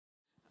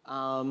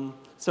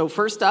So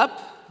first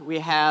up, we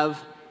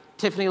have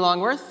Tiffany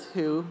Longworth,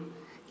 who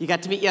you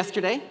got to meet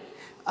yesterday.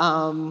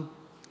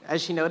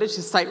 As she noted,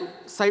 she's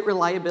site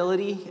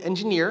reliability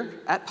engineer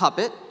at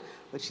Puppet.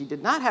 What she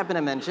did not happen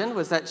to mention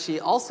was that she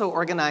also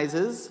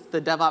organizes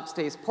the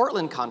DevopsDays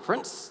Portland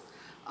conference,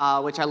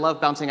 which I love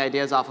bouncing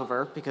ideas off of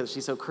her because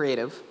she's so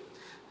creative.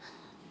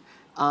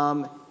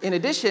 In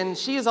addition,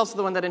 she is also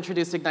the one that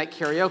introduced Ignite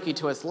Karaoke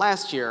to us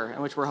last year,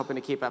 and which we're hoping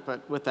to keep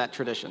up with that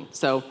tradition.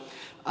 So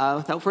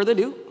without further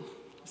ado,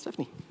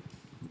 Stephanie.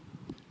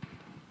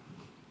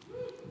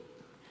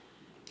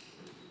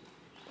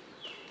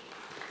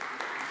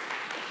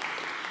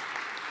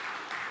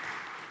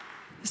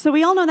 So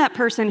we all know that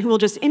person who will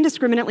just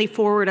indiscriminately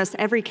forward us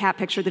every cat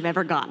picture they've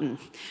ever gotten.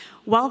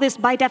 While this,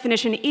 by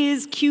definition,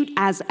 is cute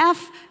as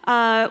F,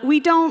 we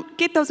don't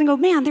get those and go,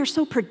 man, they're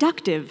so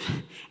productive.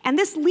 And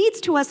this leads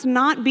to us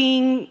not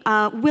being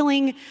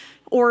willing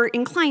or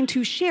inclined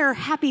to share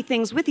happy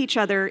things with each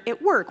other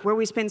at work, where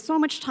we spend so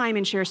much time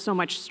and share so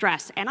much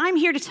stress. And I'm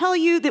here to tell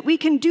you that we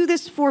can do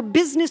this for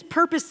business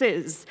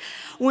purposes.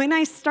 When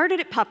I started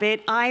at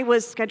Puppet, I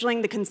was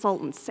scheduling the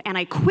consultants, and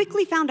I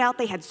quickly found out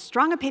they had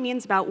strong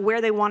opinions about where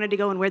they wanted to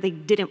go and where they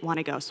didn't want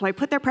to go. So I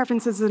put their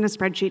preferences in a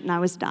spreadsheet, and I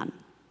was done.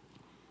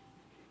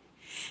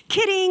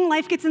 Kidding,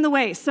 life gets in the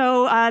way.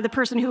 So the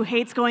person who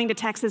hates going to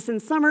Texas in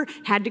summer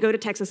had to go to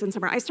Texas in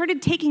summer. I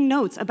started taking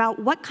notes about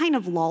what kind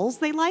of lulls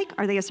they like.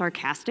 Are they a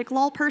sarcastic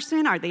lull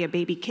person? Are they a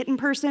baby kitten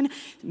person?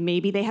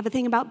 Maybe they have a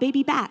thing about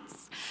baby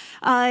bats.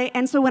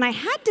 And so when I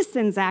had to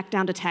send Zach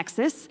down to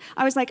Texas,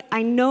 I was like,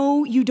 I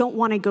know you don't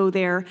want to go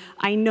there.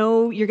 I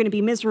know you're going to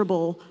be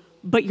miserable,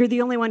 but you're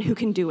the only one who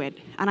can do it.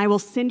 And I will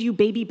send you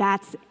baby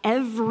bats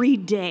every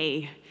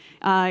day.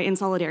 In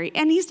solidarity.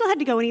 And he still had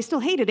to go, and he still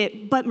hated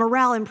it, but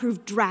morale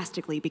improved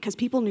drastically because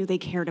people knew they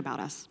cared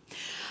about us.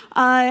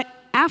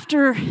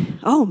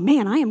 Oh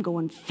man, I am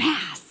going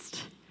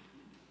fast.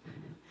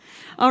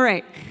 All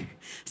right,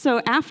 so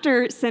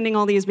after sending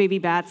all these baby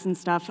bats and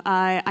stuff,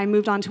 I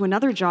moved on to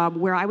another job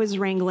where I was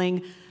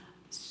wrangling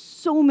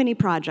so many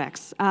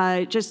projects,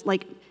 just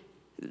like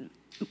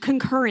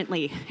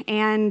concurrently,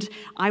 and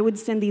I would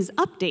send these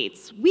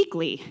updates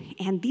weekly,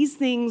 and these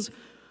things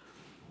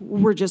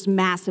were just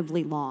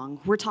massively long.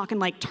 We're talking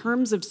like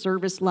terms of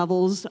service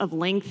levels of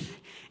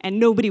length, and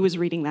nobody was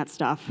reading that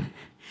stuff.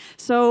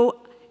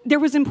 So there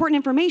was important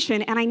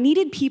information, and I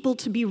needed people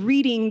to be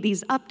reading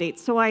these updates.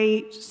 So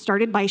I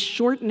started by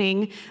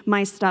shortening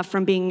my stuff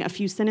from being a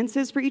few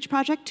sentences for each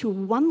project to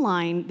one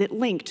line that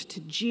linked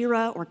to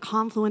Jira or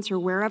Confluence or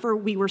wherever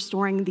we were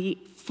storing the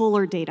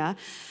fuller data. And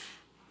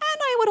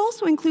I would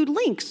also include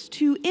links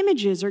to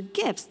images or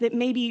GIFs that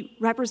maybe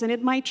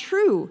represented my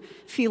true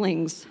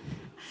feelings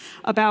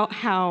about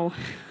how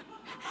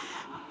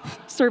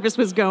service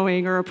was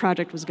going or a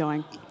project was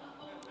going.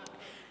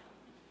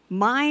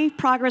 My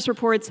progress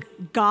reports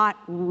got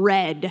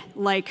read.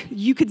 Like,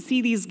 you could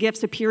see these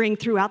GIFs appearing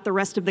throughout the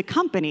rest of the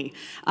company,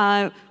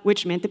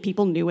 which meant that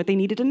people knew what they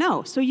needed to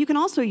know. So you can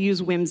also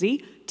use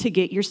Whimsy to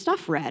get your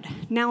stuff read.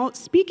 Now,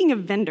 speaking of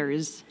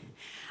vendors,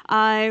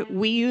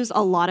 we use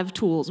a lot of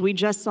tools. We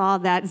just saw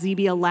that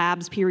Zebia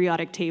Labs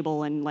periodic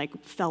table and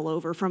like fell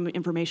over from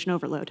information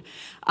overload.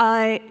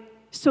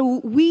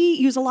 So we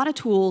use a lot of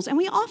tools, and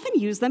we often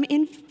use them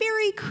in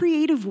very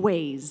creative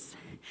ways.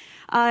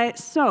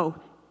 So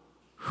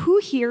who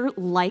here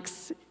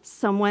likes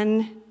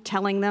someone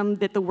telling them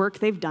that the work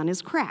they've done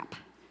is crap?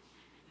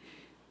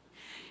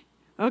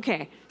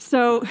 Okay,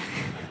 so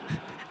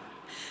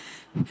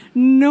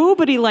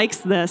nobody likes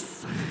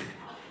this.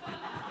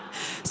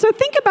 So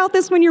think about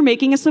this when you're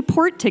making a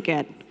support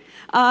ticket,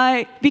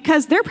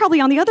 because they're probably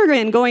on the other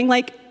end going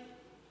like,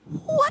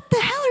 what the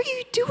hell are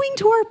you doing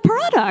to our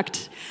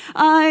product?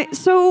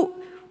 So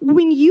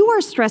when you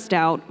are stressed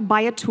out by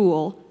a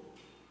tool,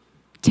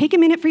 take a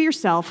minute for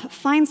yourself,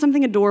 find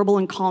something adorable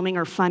and calming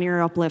or funny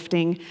or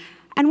uplifting,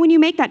 and when you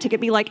make that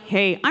ticket, be like,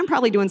 hey, I'm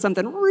probably doing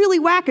something really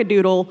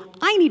wackadoodle.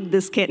 I need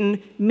this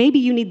kitten. Maybe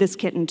you need this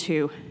kitten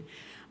too.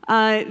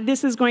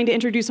 This is going to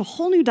introduce a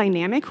whole new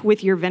dynamic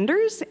with your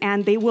vendors,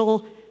 and they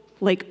will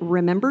like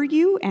remember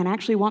you and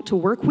actually want to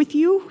work with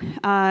you,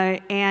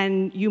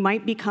 and you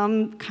might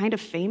become kind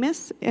of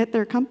famous at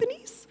their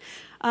companies.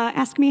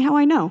 Ask me how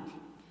I know.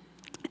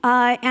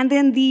 And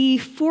then the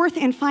fourth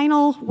and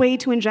final way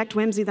to inject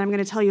whimsy that I'm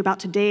going to tell you about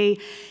today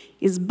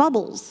is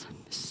bubbles.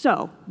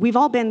 So we've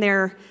all been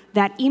there.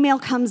 That email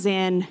comes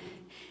in,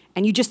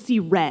 and you just see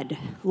red.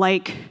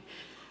 Like,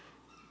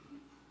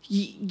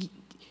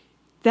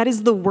 that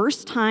is the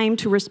worst time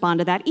to respond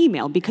to that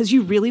email because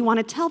you really want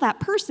to tell that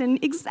person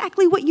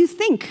exactly what you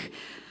think.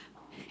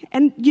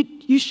 And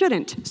you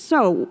shouldn't.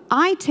 So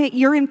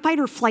you're in fight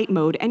or flight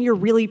mode, and you're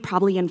really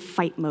probably in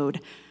fight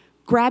mode.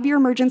 Grab your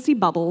emergency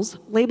bubbles,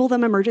 label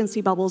them emergency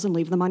bubbles, and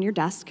leave them on your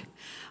desk.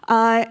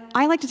 I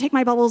like to take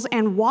my bubbles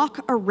and walk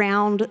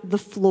around the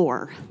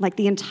floor, like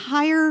the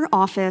entire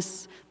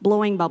office,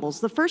 blowing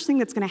bubbles. The first thing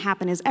that's going to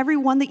happen is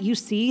everyone that you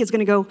see is going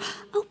to go,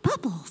 oh,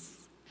 bubbles.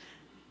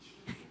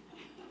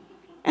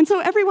 And so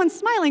everyone's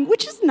smiling,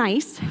 which is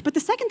nice, but the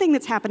second thing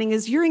that's happening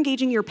is you're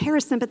engaging your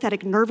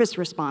parasympathetic nervous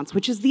response,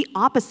 which is the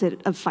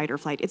opposite of fight or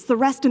flight. It's the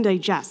rest and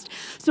digest.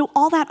 So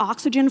all that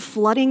oxygen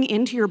flooding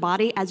into your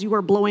body as you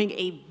are blowing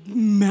a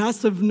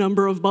massive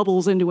number of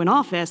bubbles into an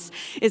office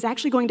is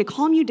actually going to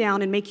calm you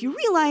down and make you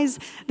realize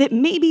that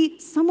maybe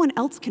someone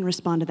else can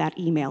respond to that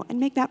email and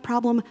make that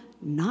problem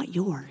not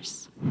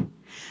yours.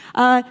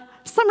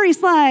 Summary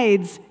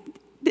slides.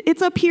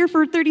 It's up here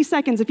for 30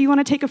 seconds if you want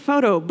to take a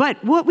photo.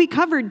 But what we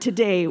covered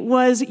today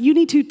was you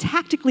need to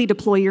tactically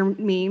deploy your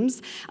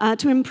memes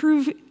to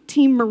improve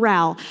team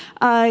morale.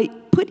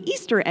 Put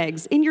Easter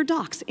eggs in your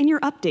docs, in your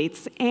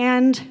updates,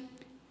 and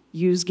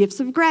use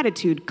gifts of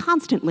gratitude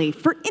constantly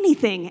for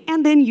anything,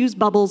 and then use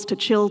bubbles to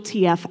chill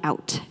TF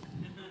out.